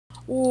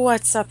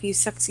What's up, you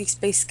sexy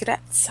space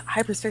cadets?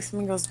 HyperSpace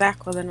Flamingos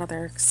back with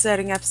another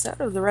exciting episode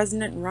of the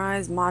Resonant and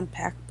Rise mod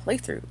pack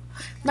playthrough.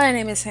 My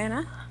name is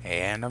Hannah,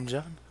 And I'm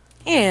John.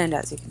 and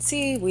as you can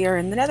see, we are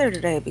in the Nether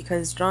today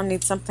because John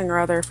needs something or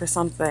other for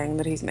something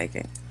that he's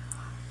making.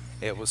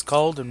 It was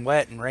cold and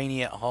wet and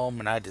rainy at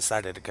home, and I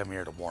decided to come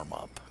here to warm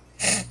up.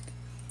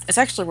 It's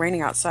actually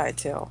raining outside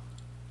too,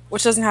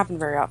 which doesn't happen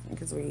very often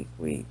because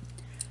we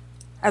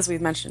as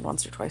we've mentioned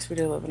once or twice, we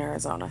do live in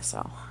Arizona,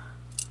 so.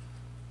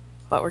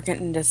 But we're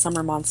getting into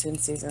summer monsoon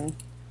season,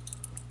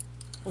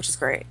 which is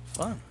great.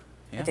 Fun.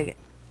 I Yeah. dig it.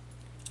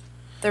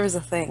 There was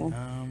a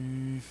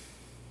thing.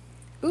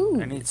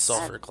 Ooh, I need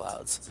sulfur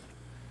clouds.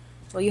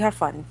 well, you have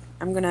fun.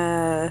 I'm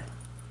gonna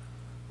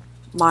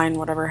mine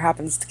whatever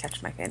happens to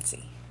catch my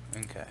fancy.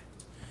 Okay.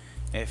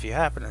 If you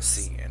happen to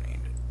see any,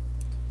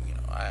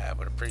 I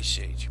would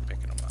appreciate you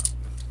picking them up.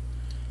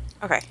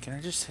 Okay. Can I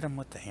just hit them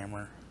with the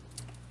hammer?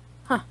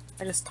 Huh.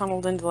 I just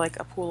tunneled into like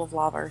a pool of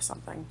lava or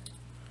something.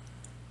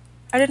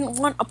 I didn't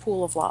want a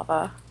pool of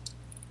lava.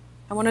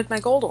 I wanted my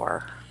gold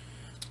ore.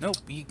 Nope,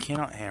 you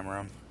cannot hammer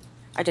them.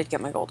 I did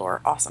get my gold ore.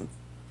 Awesome.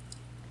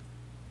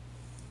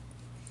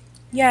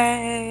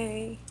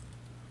 Yay!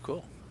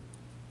 Cool.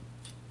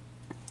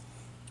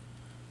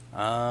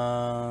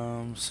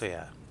 So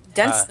yeah.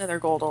 Dense nether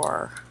gold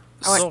ore.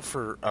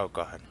 Sulfur. Oh,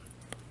 go ahead.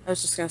 I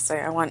was just gonna say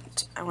I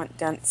want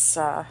dense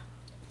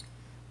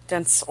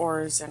dense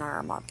ores in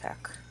our mod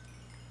pack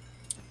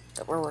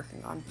that we're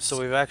working on.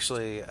 So we've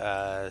actually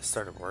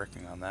started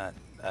working on that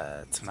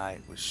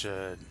tonight. We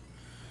should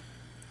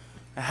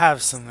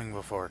have something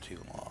before too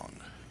long.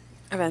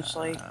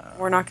 Eventually.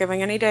 We're not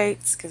giving any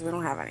dates because we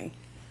don't have any.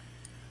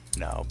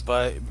 No,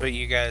 but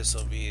you guys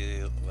will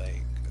be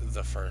like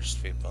the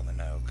first people to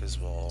know because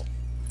we'll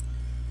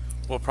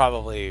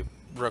probably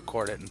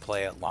record it and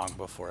play it long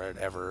before it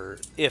ever,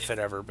 if it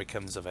ever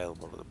becomes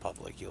available to the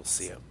public. You'll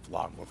see it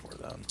long before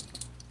then.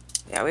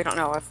 Yeah, we don't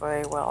know if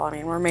we will. I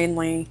mean, we're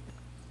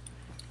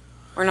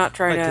not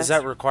trying to. Because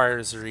that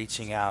requires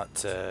reaching out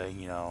to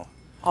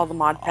all the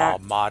mod all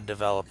packs. mod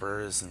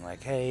developers and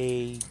like,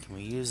 hey, can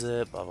we use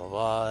it? Blah blah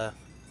blah.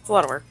 It's a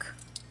lot of work.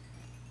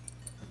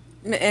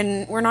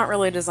 And we're not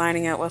really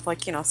designing it with,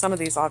 like, some of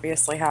these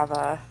obviously have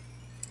a,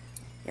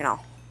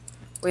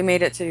 we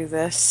made it to do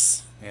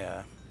this.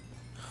 Yeah.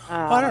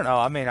 Well, I don't know.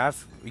 I mean,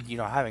 I've,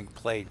 having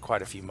played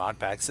quite a few mod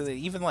packs, so that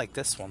even like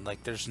this one,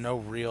 like, there's no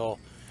real,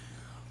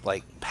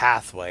 like,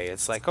 pathway.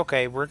 It's like,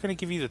 okay, we're going to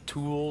give you the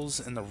tools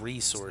and the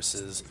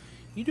resources.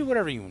 You do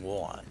whatever you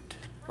want.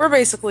 We're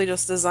basically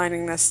just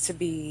designing this to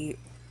be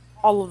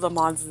all of the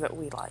mods that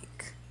we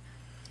like.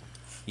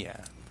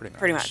 Yeah, pretty much.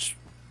 Pretty much.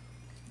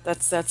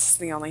 That's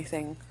the only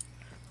thing.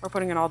 We're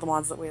putting in all the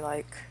mods that we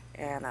like,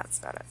 and that's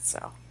about it.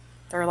 So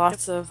there are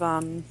lots of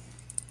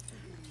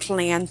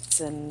plants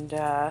and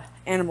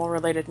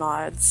animal-related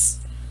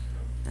mods,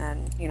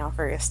 and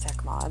various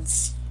tech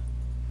mods.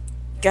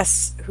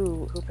 Guess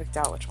who picked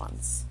out which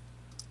ones?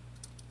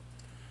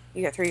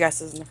 You get 3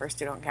 guesses, and the first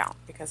 2 don't count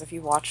because if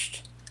you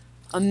watched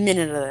a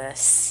minute of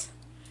this,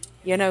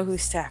 you know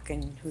who's tech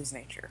and who's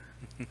nature.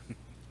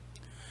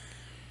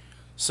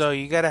 So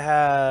you gotta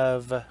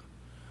have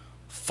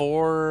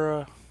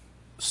 4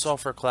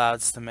 sulfur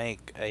clouds to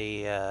make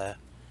a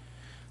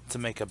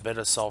bit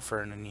of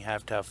sulfur, and then you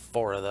have to have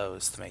 4 of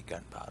those to make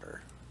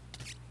gunpowder.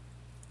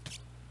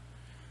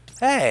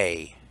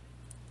 Hey,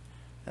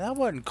 that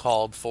wasn't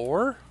called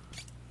for.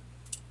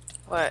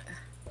 What?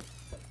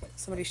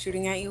 Somebody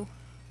shooting at you?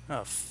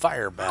 A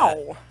fire bat.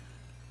 Ow!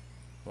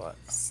 What?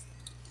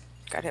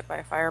 Got hit by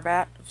a fire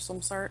bat of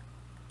some sort?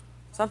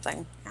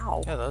 Something.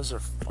 Ow. Yeah, those are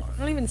fun. I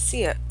don't even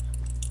see it.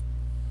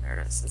 There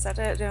it is. Is that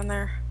it down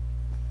there?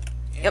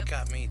 It Yep.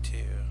 got me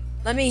too.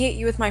 Let me hit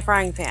you with my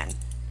frying pan.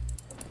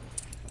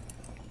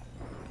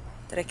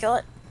 Did I kill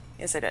it?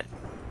 Yes, I did.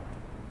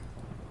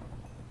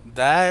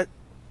 That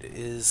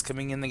is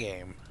coming in the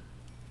game.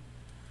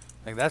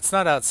 Like, that's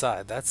not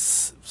outside.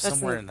 That's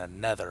somewhere in the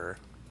Nether.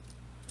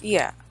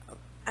 Yeah.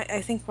 I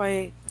think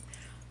I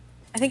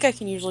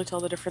can usually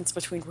tell the difference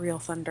between real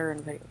thunder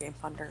and video game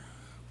thunder.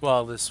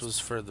 Well, this was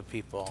for the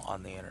people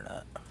on the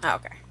internet. Oh,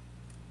 okay.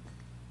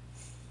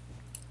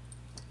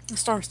 The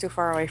storm's too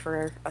far away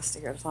for us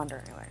to hear the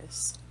thunder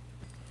anyways.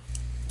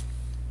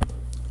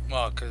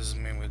 Well, because, I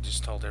mean, we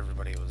just told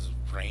everybody it was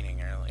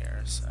raining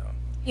earlier, so...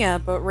 Yeah,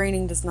 but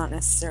raining does not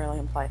necessarily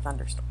imply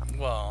thunderstorm.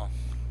 Well,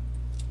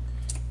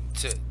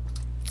 to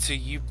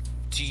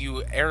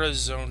you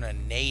Arizona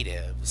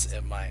natives,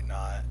 it might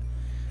not.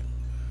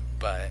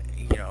 But,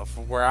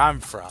 from where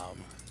I'm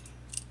from,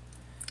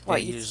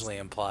 it usually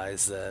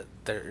implies that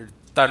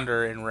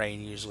thunder and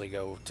rain usually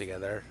go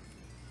together.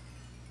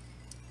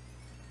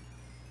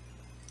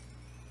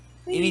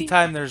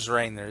 Anytime there's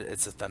rain,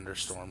 it's a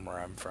thunderstorm where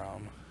I'm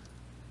from.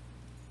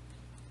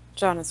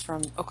 John is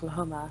from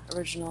Oklahoma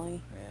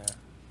originally. Yeah.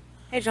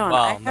 Hey, John.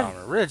 Well, no,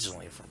 I'm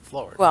originally from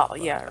Florida. Well,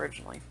 yeah,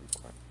 originally from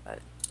Florida, but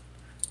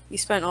you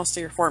spent most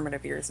of your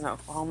formative years in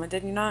Oklahoma,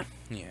 did you not?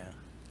 Yeah.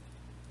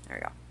 There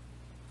we go.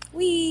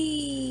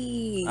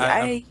 Whee!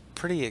 I'm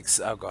pretty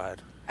oh, go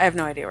ahead. I have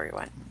no idea where you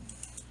went.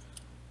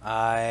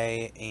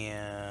 I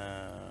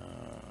am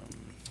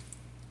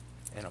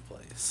in a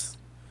place.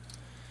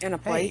 In a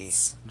Hey,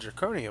 place?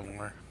 Draconium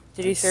ore.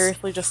 Did you That's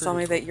seriously just tell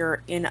pretty me cool. that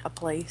you're in a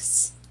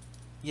place?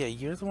 Yeah,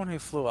 you're the one who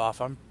flew off.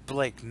 I'm,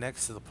 like,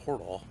 next to the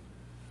portal.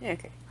 Yeah,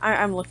 okay.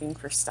 I'm looking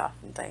for stuff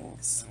and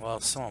things. Well,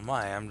 so am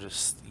I. I'm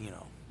just, you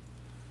know,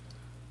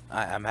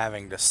 I'm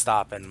having to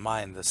stop and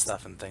mine the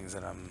stuff and things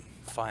that I'm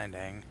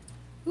finding.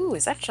 Ooh,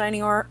 is that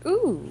shiny ore?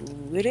 Ooh,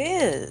 it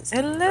is.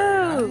 Very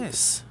Hello.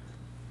 nice.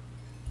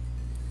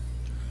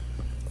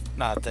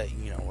 Not that,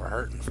 you know, we're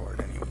hurting for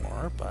it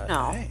anymore, but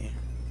No. hey.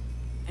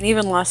 And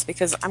even less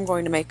because I'm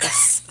going to make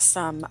us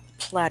some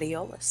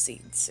platiola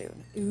seeds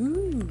soon.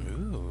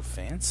 Ooh. Ooh,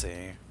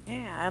 fancy.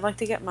 Yeah, I'd like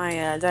to get my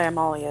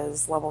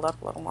diamalias leveled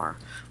up a little more,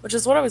 which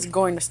is what I was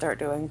going to start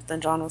doing. But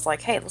then John was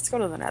like, hey, let's go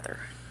to the Nether.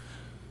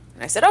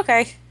 And I said,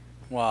 okay.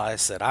 Well, I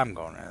said I'm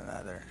going to the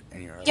Nether,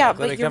 and you were Yeah, like,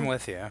 let me but come you're...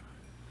 with you.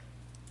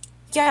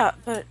 Yeah,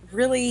 but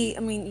really,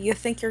 I mean, you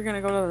think you're going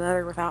to go to the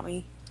Nether without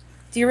me?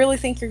 Do you really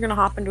think you're going to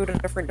hop into a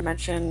different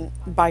dimension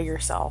by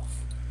yourself?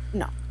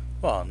 No,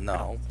 Well, I don't.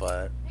 no,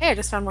 but Hey, I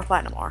just found more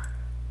platinum ore.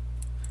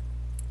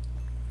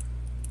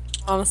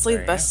 Honestly,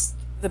 there you go.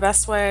 the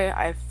best way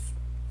I've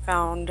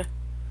found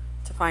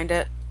to find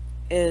it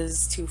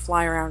is to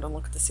fly around and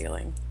look at the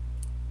ceiling.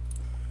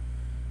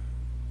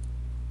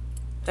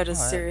 That is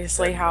Well,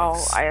 seriously that how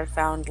makes... I have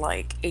found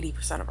like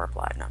 80% of our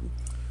platinum.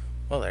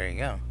 Well, there you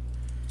go.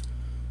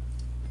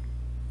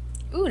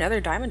 Ooh, another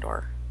diamond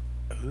ore.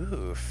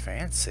 Ooh,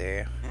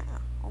 fancy. Yeah,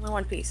 only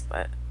one piece,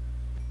 but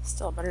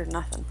still better than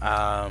nothing.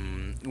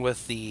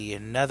 With the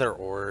nether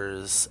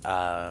ores,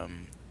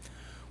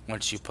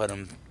 once you put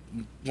them,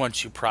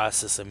 once you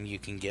process them, you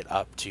can get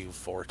up to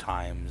 4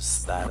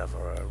 times that of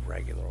a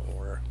regular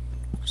ore.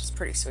 Which is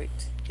pretty sweet.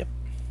 Yep.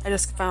 I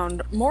just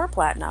found more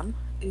platinum.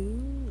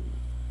 Ooh.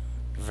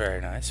 Very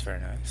nice, very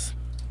nice.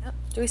 Yep.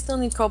 Do we still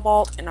need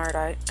cobalt in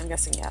Ardite? I'm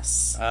guessing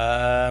yes.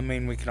 I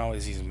mean, we can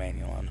always use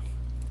manual.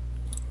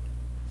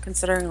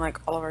 Considering like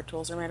all of our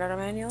tools are made out of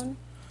manual.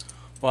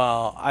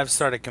 Well, I've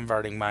started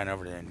converting mine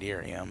over to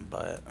Enderium,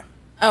 but...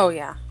 Oh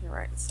yeah, you're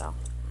right. So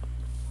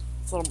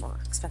it's a little more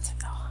expensive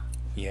though.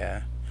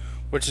 Yeah.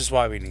 Which is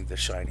why we need the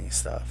shiny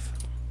stuff.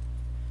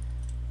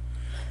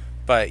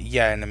 But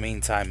yeah, in the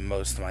meantime,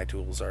 most of my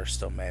tools are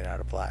still made out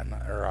of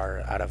platinum, or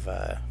are out of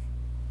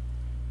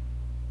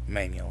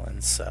manual,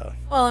 so...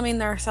 Well, I mean,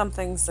 there are some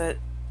things that,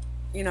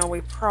 you know,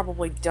 we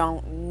probably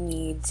don't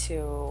need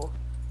to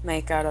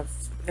make out of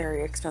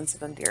very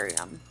expensive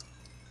Enderium.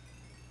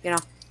 You know?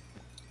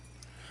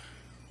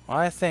 Well,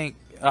 I think...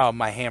 Oh,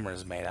 my hammer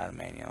is made out of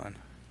manual.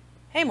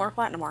 Hey, more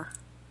platinum ore.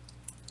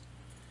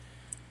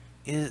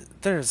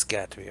 There's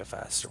got to be a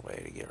faster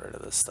way to get rid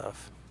of this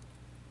stuff.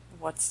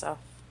 What stuff?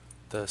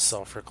 The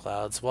sulfur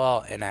clouds.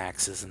 Well, an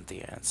axe isn't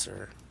the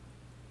answer.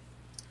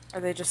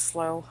 Are they just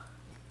slow?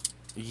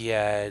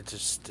 Yeah,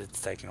 it's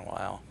taking a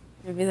while.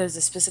 Maybe there's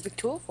a specific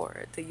tool for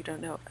it that you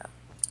don't know about.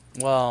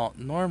 Well,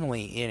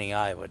 normally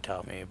NEI would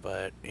tell me,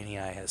 but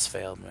NEI has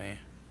failed me.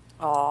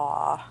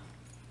 Aww.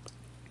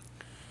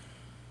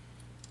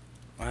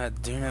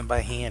 Doing it by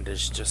hand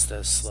is just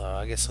as slow.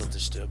 I guess I'll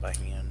just do it by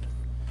hand.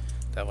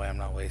 That way I'm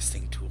not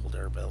wasting tool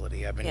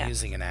durability. I've been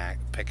using an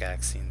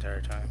pickaxe the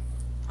entire time.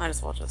 Might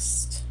as well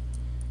just...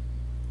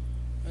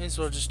 Might as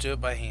well just do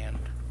it by hand.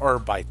 Or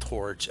by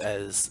torch,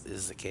 as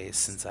is the case,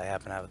 since I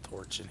happen to have a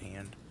torch in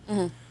hand.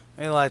 Mm-hmm.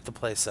 Let me light the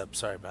place up.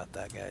 Sorry about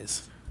that,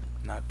 guys.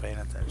 Not paying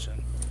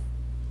attention.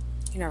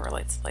 He never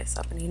lights the place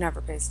up and he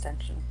never pays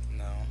attention.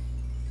 No.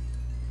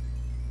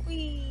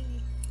 Whee!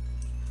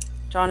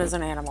 John is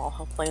an animal.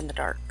 He'll play in the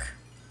dark.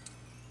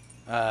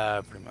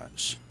 Pretty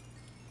much.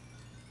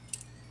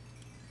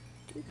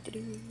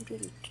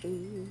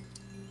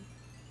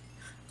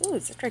 Ooh,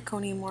 is it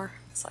draconium ore?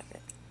 Looks like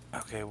it.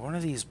 Okay, one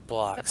of these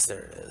blocks.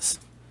 There it is.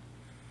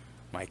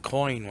 My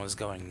coin was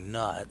going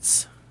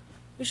nuts.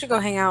 We should go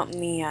hang out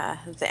in the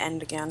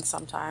end again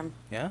sometime.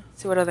 Yeah?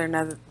 See what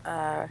other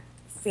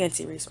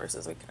fancy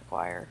resources we can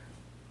acquire.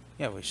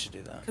 Yeah, we should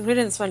do that. Because we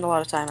didn't spend a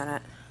lot of time in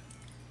it.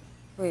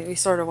 We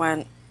sort of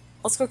went,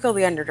 let's go kill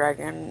the Ender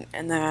Dragon,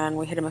 and then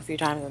we hit him a few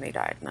times and he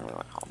died, and then we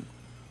went home.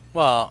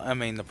 Well, I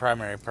mean, the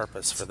primary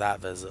purpose for that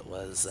visit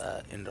was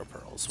Ender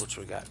Pearls, which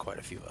we got quite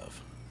a few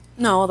of.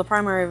 No, the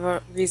primary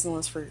reason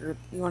was for you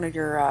wanted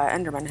your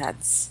Enderman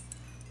heads,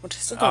 which I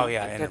still don't. Oh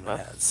yeah, get good Enderman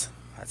with. heads.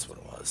 That's what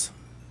it was.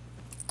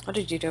 What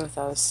did you do with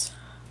those?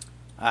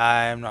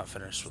 I'm not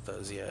finished with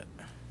those yet.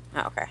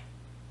 Oh, okay.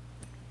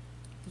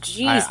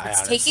 Jeez,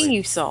 what's taking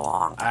you so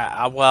long?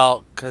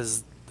 Well,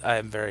 because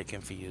I'm very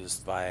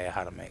confused by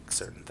how to make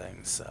certain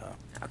things, so...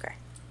 Okay.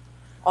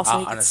 Also, he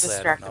gets honestly,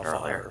 distracted I don't know if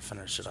I'll earlier. ever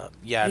finish it up.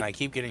 Yeah, and I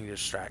keep getting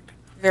distracted.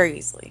 Very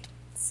easily.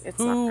 It's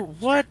Who? not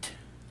What?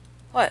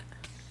 What?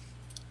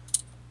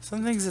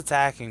 Something's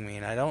attacking me,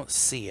 and I don't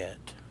see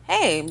it.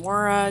 Hey,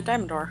 more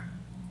diamond ore.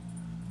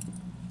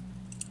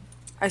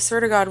 I swear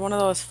to God, one of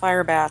those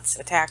fire bats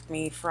attacked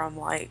me from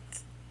like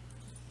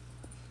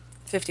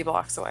 50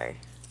 blocks away.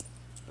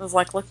 I was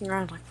like looking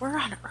around, like, where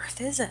on earth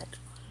is it?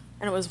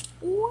 And it was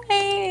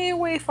way,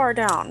 way far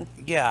down.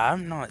 Yeah,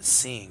 I'm not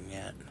seeing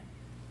it.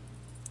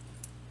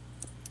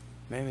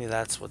 Maybe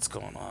that's what's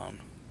going on.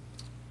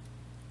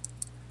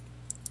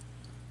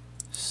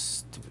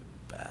 Stupid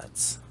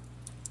bats.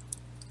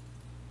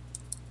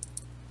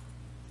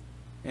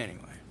 Anyway.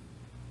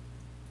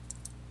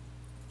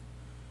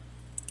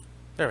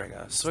 There we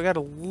go. So we got a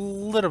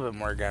little bit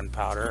more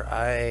gunpowder.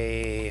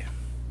 I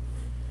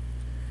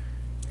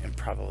am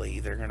probably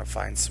either going to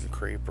find some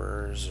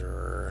creepers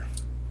or...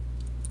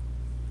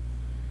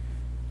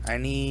 I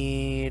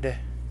need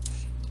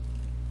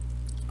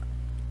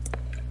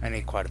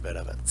quite a bit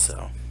of it,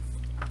 so...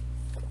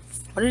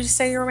 What did you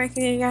say you were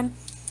making again?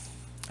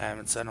 I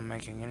haven't said I'm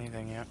making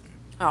anything yet.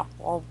 Oh,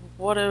 well,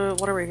 what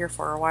are we here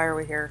for? Why are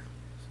we here?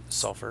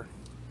 Sulfur.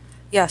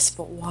 Yes,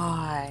 but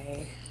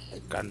why?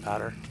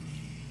 Gunpowder.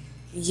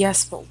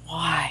 Yes, but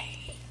why?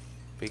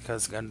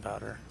 Because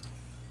gunpowder.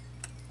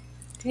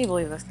 Can you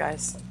believe this,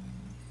 guys?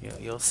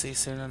 You'll see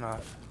soon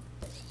enough.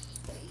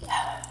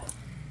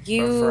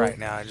 You... But for right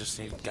now, I just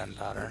need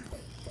gunpowder.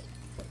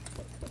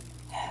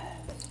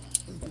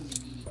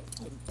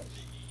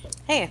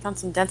 Hey, I found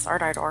some dense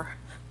ardite ore.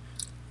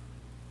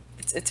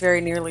 It's very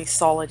nearly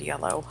solid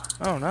yellow.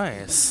 Oh,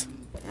 nice.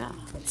 Yeah.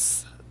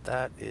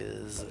 That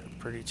is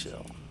pretty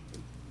chill.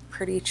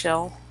 Pretty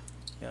chill.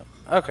 Yep.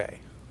 Okay.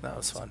 That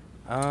was fun.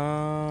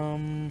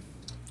 I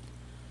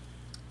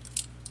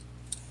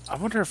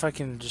wonder if I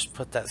can just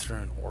put that through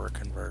an ore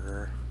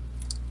converter.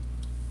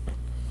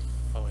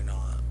 Probably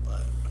not,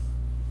 but...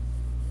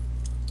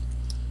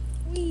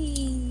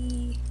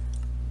 Whee!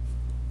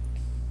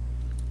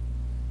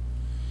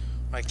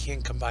 I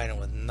can combine it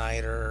with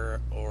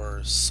niter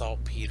or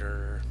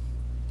saltpeter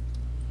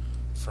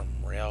from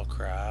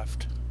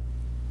Railcraft.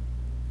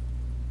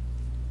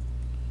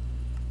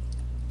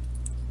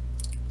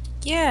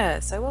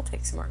 Yes, I will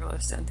take some more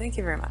glowstone. Thank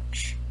you very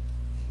much.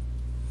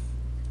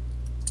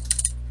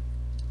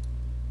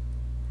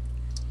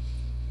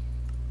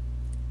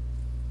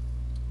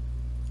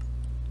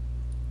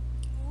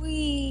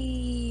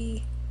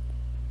 Whee!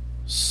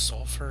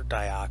 Sulfur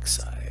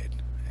dioxide.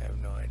 I have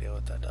no idea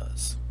what that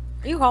does.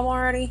 Are you home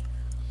already?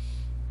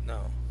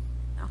 No.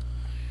 No.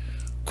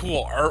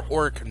 Cool. Our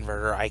ore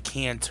converter, I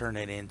can turn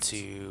it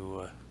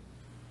into...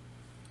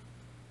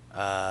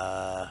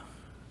 The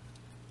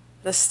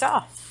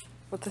stuff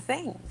with the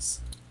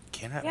things.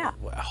 Can I? Yeah.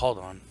 Hold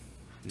on.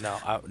 No,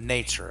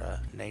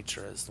 Natura.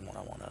 Natura is the one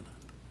I wanted.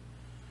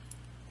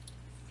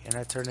 Can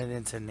I turn it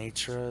into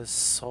Natura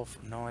sulfur?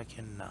 No, I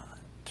cannot.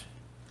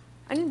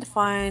 I need to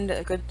find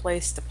a good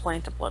place to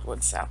plant a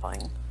bloodwood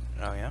sapling.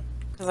 Oh, yeah?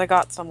 Because I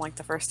got some like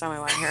the first time I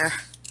went here.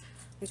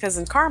 Because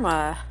in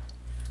Karma,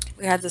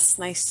 we had this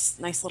nice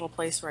little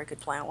place where I could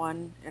plant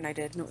one, and I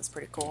did, and it was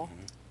pretty cool.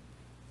 Mm-hmm.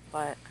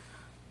 But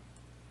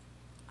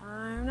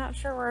I'm not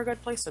sure where a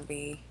good place would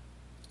be.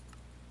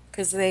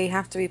 Because they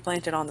have to be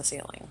planted on the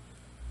ceiling.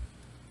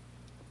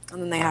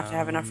 And then they have to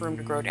have enough room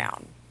to grow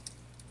down.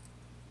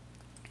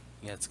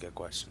 Yeah, it's a good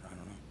question. I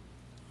don't know.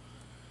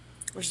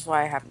 Which is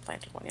why I haven't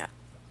planted one yet.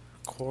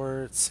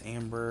 Quartz,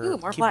 amber. Ooh,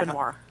 more platinum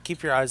ore.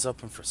 Keep your eyes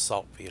open for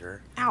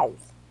saltpeter. Ow.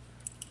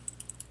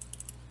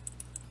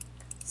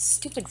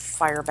 Stupid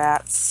fire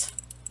bats.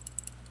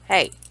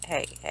 Hey,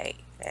 hey, hey,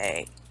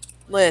 hey.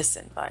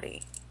 Listen,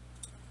 buddy.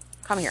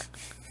 Come here.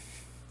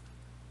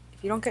 If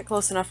you don't get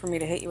close enough for me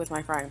to hit you with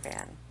my frying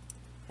pan.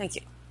 Thank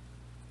you.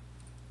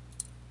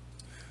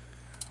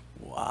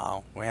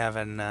 Wow. We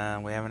having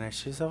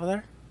issues over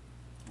there?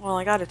 Well,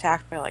 I got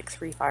attacked by like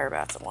 3 fire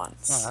bats at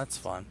once. Oh, that's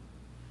fun.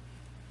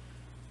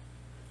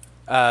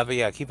 But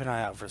yeah, keep an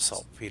eye out for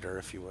saltpeter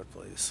if you would,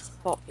 please.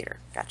 Saltpeter.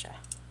 Gotcha.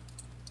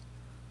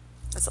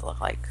 What's it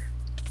look like?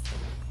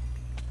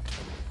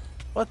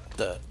 What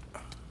the?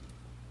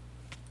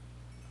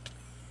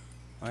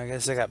 Well, I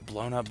guess I got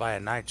blown up by a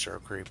nitro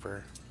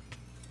creeper.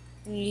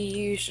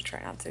 You should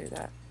try not to do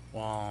that.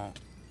 Well,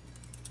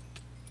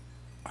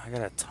 I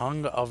got a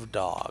tongue of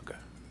dog.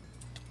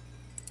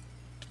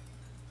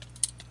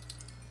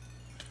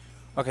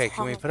 Okay,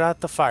 can we put out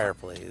the fire,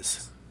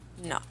 please?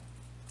 No.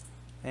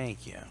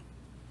 Thank you.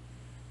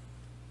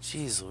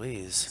 Jeez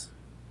Louise.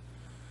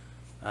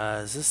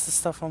 Is this the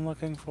stuff I'm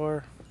looking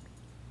for?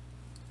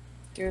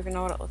 Do you even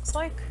know what it looks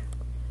like?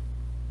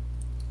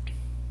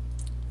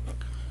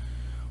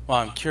 Well,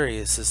 I'm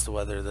curious as to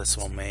whether this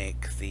will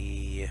make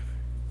the...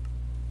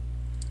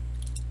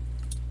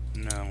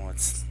 No,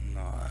 it's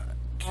not.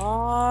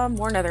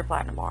 More nether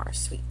platinum ore.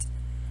 Sweet.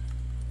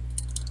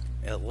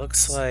 It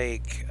looks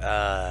like,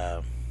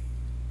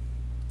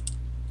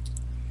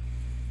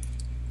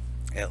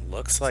 it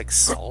looks like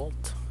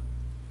salt.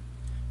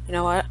 You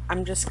know what?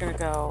 I'm just gonna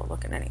go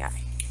look at any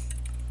eye.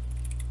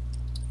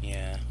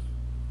 Yeah.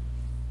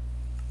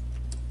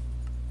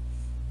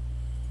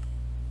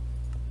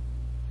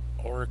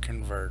 Ore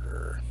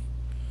converter.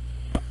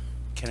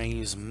 Can I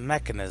use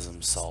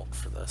mechanism salt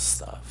for this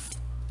stuff?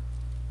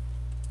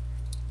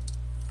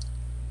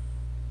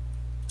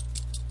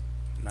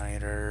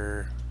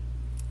 Niter.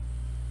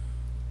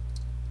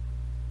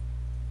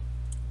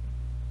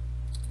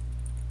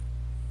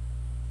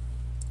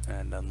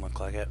 It doesn't look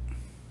like it.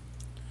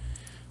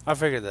 I'll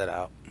figure that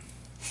out.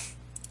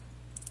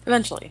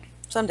 Eventually.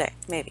 Someday.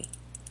 Maybe.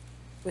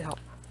 We hope.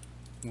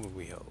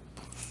 We hope.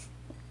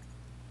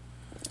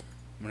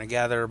 I'm gonna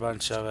gather a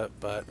bunch of it,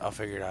 but I'll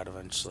figure it out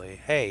eventually.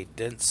 Hey,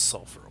 dense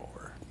sulfur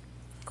ore.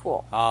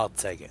 Cool. I'll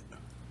take it.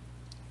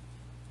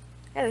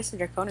 Yeah, there's some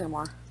draconium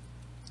ore.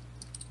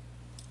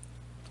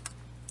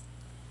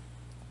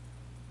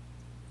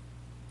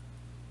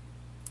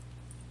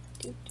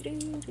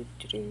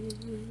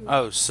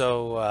 Oh,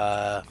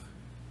 so,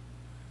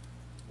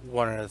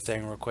 one other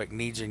thing real quick.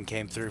 Negan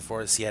came through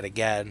for us yet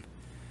again.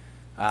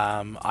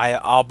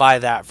 I'll buy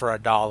that for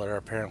 $1.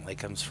 Apparently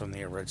comes from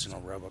the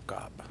original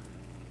RoboCop.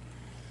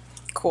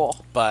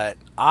 Cool. But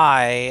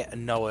I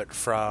know it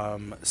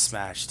from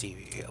Smash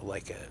TV,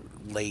 like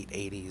a late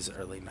 80s,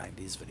 early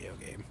 90s video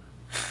game.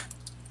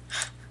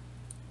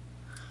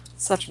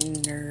 Such a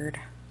nerd.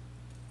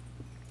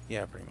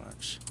 Yeah, pretty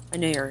much. I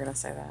knew you were gonna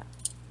say that.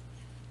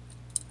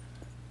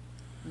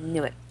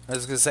 Knew it. I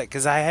was gonna say,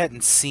 because I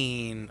hadn't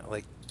seen,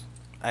 like,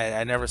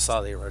 I never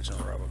saw the original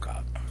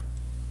RoboCop.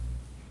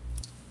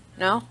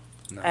 No?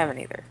 No. I haven't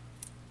either.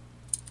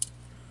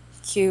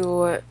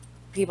 Cue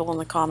people in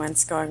the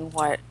comments going,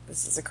 "What?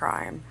 This is a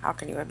crime. How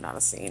can you have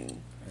not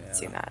seen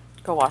that?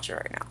 Go watch it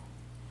right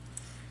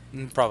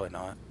now." Probably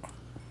not.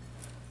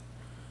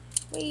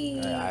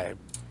 Whee.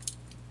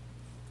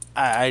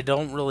 I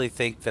don't really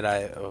think that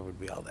I would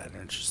be all that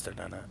interested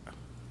in it.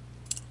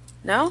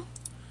 No?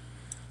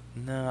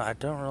 No, I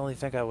don't really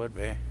think I would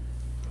be.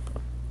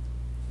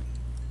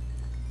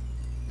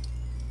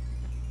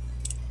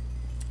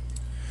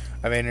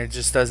 I mean, it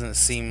just doesn't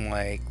seem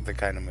like the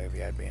kind of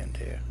movie I'd be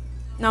into.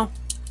 No.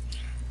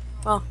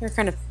 Well, you're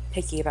kind of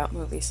picky about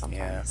movies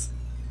sometimes. Yeah.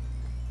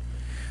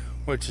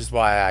 Which is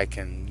why I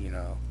can, you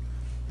know,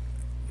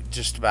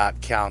 just about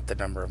count the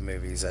number of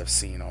movies I've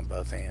seen on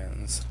both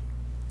hands.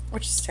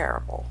 Which is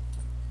terrible.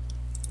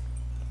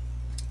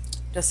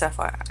 Just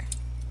FYI.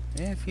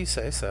 Yeah, if you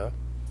say so.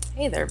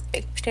 Hey, there are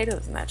baked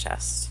potatoes in that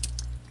chest.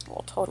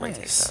 We'll totally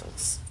Nice. take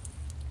those.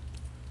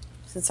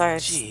 Since I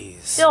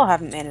Jeez. still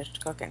haven't managed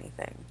to cook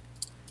anything.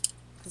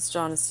 Because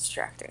John is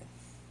distracting.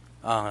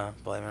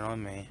 Blame it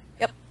on me.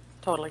 Yep.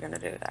 Totally gonna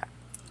do that.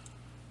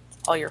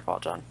 All your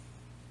fault, John.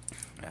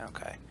 Yeah,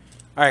 okay.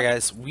 Alright,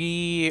 guys.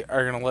 We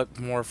are going to look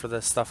more for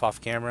this stuff off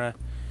camera.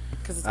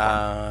 Because it's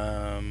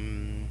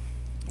fun.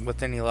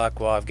 With any luck,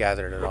 well, I've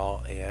gathered it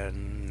all.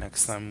 And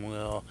next time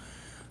we'll...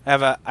 I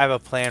have a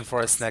plan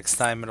for us next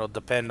time. It'll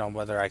depend on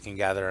whether I can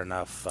gather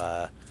enough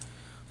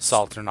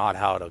salt or not,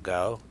 how it'll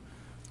go.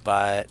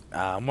 But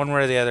one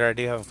way or the other, I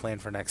do have a plan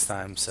for next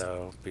time,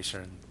 so be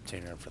sure and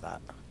tune in for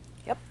that.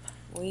 Yep.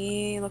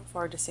 We look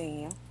forward to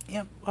seeing you.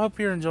 Yep. Hope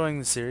you're enjoying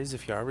the series.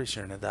 If you are, be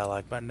sure to hit that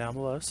like button down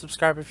below.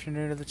 Subscribe if you're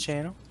new to the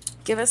channel.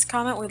 Give us a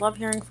comment. We love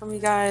hearing from you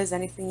guys.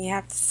 Anything you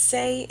have to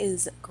say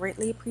is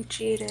greatly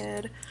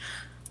appreciated.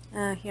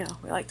 You know,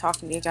 we like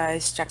talking to you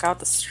guys. Check out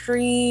the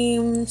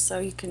stream so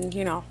you can,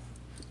 you know,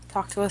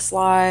 talk to us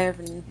live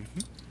and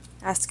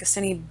ask us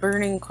any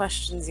burning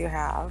questions you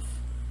have.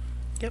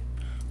 Yep.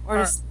 Or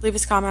just leave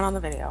us a comment on the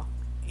video.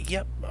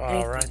 Yep.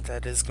 Alright,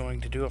 that is going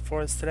to do it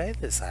for us today.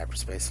 This is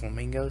HyperSpace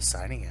Flamingos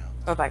signing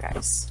out. Bye-bye,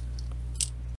 guys.